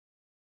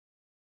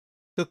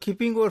So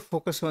keeping our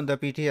focus on the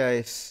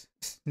PTI's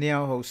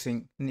Naya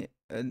housing,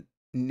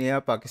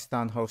 Naya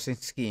Pakistan housing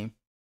scheme.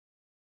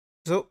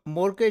 So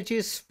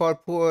mortgages for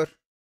poor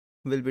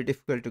will be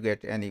difficult to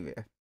get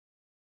anywhere.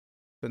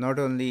 So not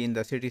only in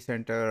the city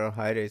center or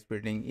high-rise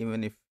building,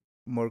 even if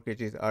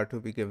mortgages are to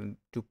be given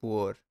to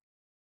poor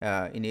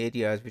in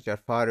areas which are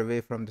far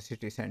away from the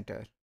city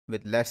center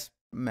with less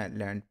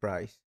land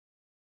price,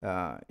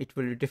 it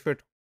will be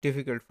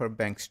difficult for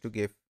banks to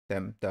give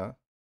them the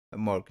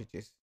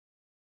mortgages.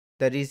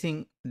 The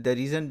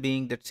reason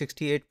being that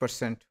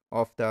 68%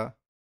 of the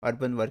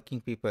urban working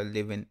people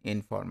live in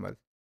informal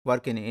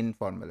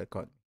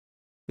economy,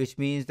 which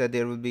means that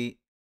there will be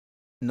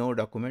no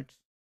documents,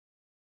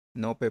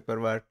 no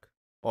paperwork,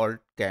 all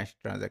cash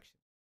transactions.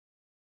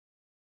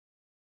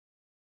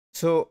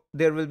 So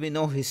there will be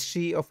no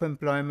history of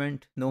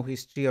employment, no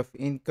history of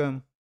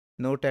income,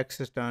 no tax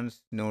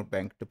returns, no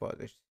bank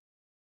deposits.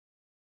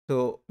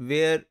 So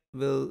where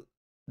will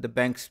the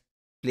banks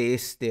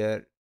place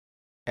their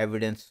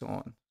evidence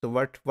on? So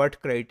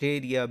what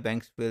criteria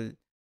banks will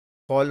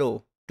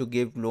follow to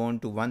give loan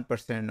to one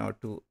person or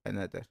to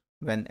another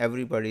when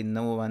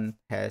no one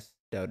has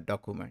the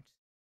documents?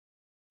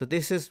 So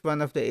this is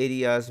one of the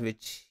areas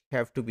which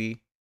have to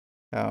be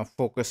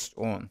focused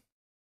on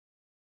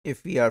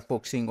if we are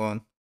focusing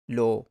on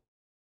low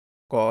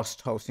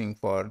cost housing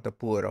for the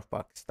poor of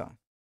Pakistan.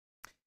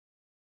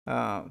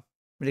 Uh,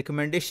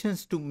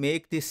 Recommendations to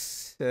make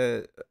this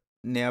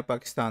Naya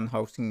Pakistan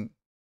housing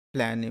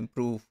plan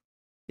improve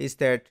is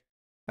that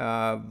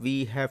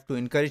we have to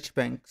encourage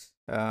banks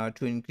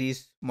to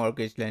increase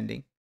mortgage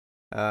lending,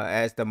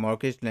 as the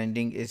mortgage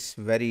lending is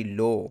very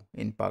low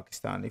in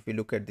Pakistan. If you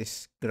look at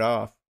this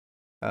graph,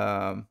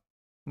 um,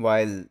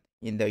 while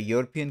in the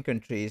European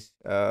countries,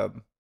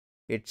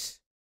 it's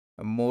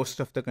most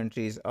of the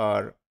countries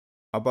are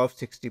above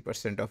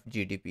 60% of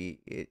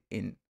GDP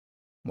in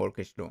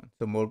mortgage loan.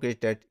 So mortgage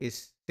debt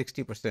is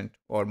 60%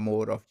 or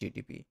more of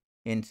GDP.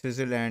 In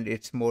Switzerland,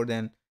 it's more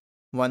than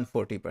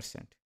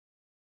 140%.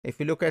 If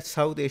you look at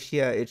South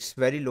Asia, it's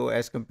very low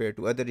as compared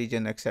to other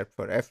regions except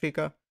for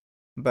Africa.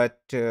 But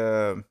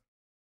there,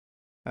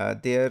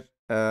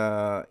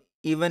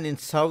 even in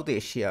South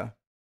Asia,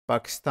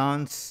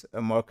 Pakistan's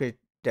market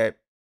debt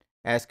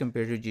as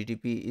compared to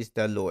GDP is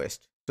the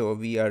lowest. So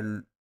we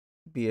are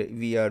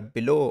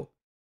below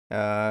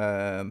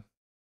uh,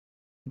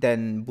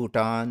 than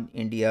Bhutan,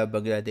 India,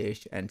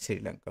 Bangladesh, and Sri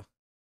Lanka.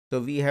 So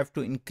we have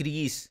to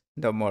increase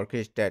the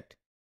mortgage debt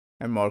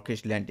and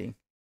mortgage lending.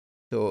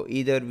 So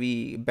either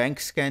we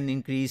banks can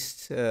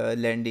increase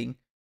lending,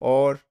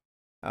 or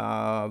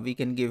we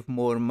can give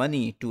more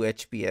money to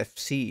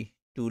HPFC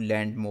to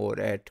lend more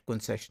at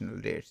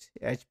concessional rates.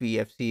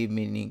 HPFC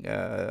meaning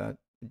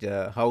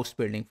the House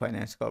Building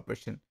Finance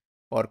Corporation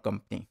or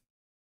company.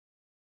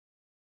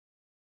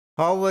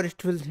 However,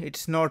 it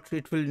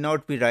will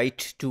not be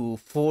right to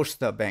force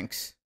the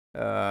banks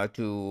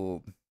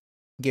to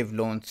give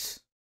loans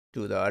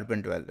to the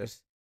urban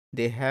dwellers.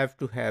 They have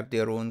to have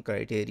their own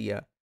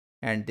criteria,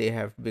 and they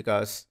have,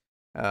 because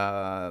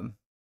um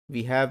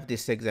we have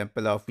this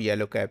example of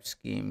yellow cab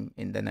scheme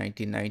in the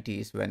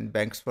 1990s when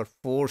banks were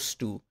forced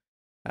to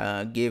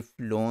give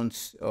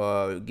loans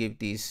or give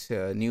these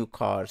new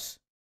cars,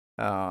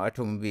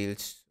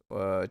 automobiles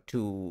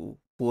to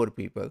poor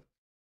people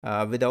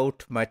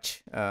without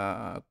much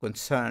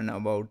concern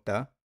about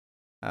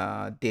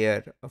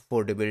their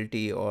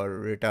affordability or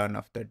return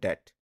of the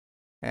debt,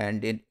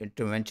 and it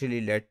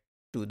eventually led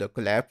to the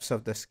collapse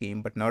of the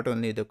scheme. But not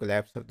only the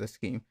collapse of the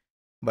scheme,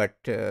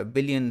 but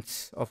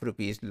billions of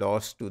rupees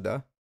lost to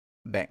the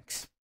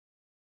banks.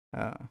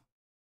 Uh,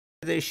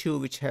 the issue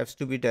which has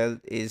to be dealt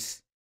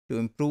is to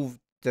improve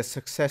the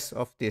success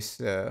of this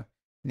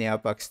Naya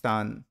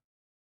Pakistan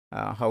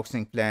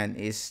housing plan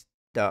is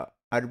the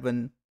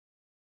urban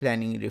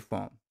planning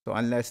reform. So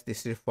unless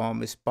this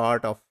reform is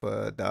part of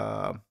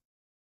the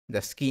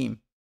scheme,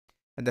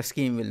 the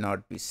scheme will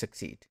not be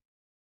succeed.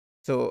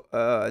 So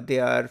they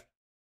are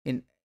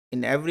in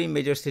in every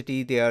major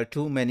city there are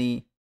too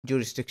many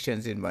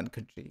jurisdictions in one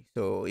country.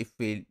 So if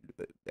we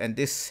and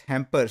this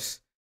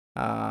hampers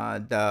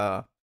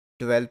the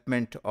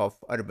development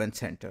of urban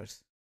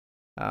centers.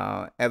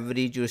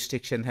 Every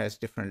jurisdiction has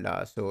different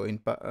laws. So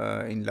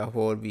in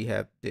Lahore we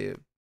have the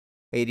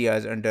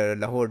areas under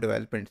Lahore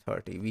Development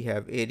Authority. We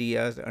have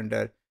areas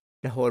under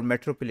Lahore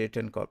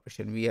Metropolitan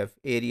Corporation. We have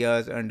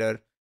areas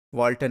under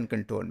Walton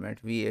Cantonment.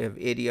 We have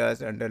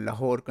areas under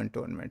Lahore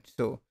Cantonment.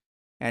 So,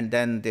 and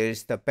then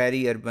there's the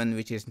peri-urban,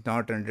 which is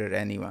not under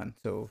anyone.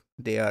 So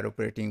they are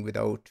operating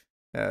without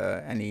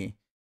any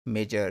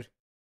major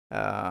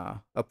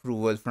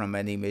approval from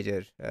any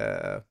major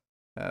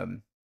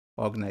um,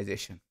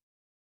 organization.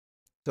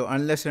 So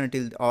unless and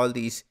until all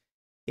these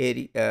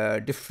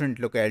different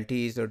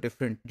localities or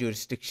different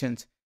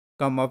jurisdictions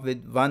come up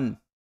with one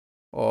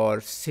or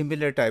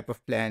similar type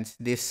of plans,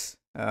 this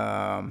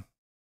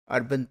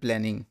urban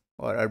planning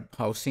or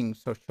housing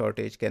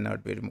shortage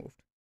cannot be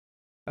removed.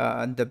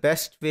 The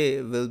best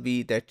way will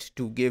be that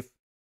to give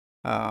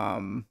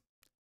um,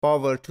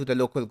 power to the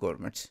local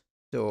governments.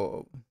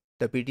 So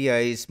the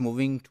PTI is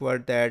moving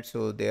toward that.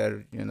 So they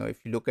are,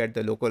 if you look at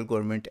the Local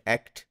Government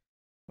Act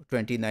of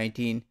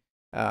 2019,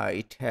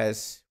 it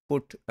has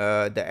put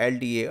the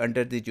LDA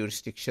under the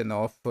jurisdiction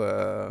of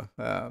the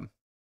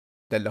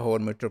Lahore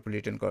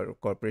Metropolitan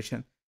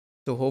Corporation.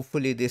 So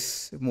hopefully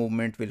this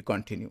movement will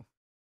continue.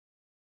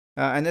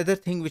 Another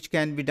thing which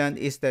can be done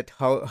is that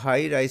how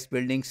high-rise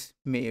buildings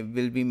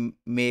will be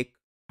make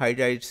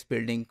high-rise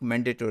building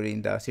mandatory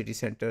in the city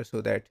center,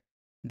 so that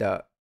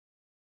the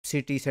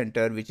city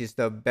center, which is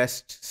the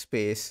best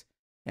space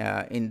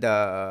in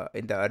the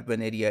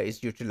urban area,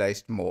 is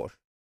utilized more.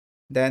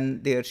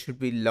 Then there should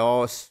be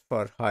laws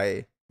for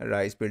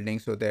high-rise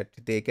buildings so that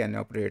they can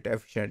operate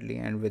efficiently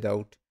and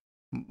without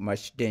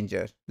much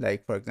danger,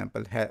 like for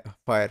example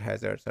fire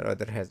hazards or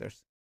other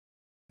hazards.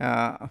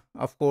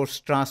 Of course,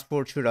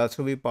 transport should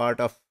also be part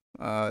of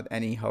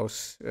any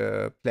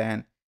housing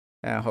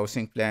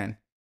plan.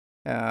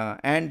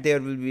 And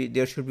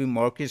there should be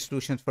mortgage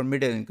solutions for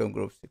middle income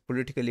groups.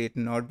 Politically, it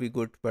may not be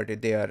good,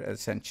 but they are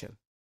essential.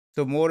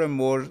 So more and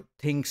more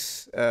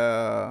things,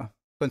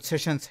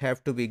 concessions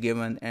have to be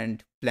given,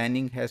 and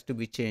planning has to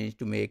be changed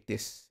to make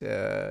this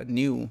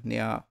new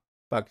Naya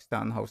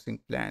Pakistan housing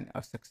plan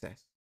a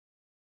success.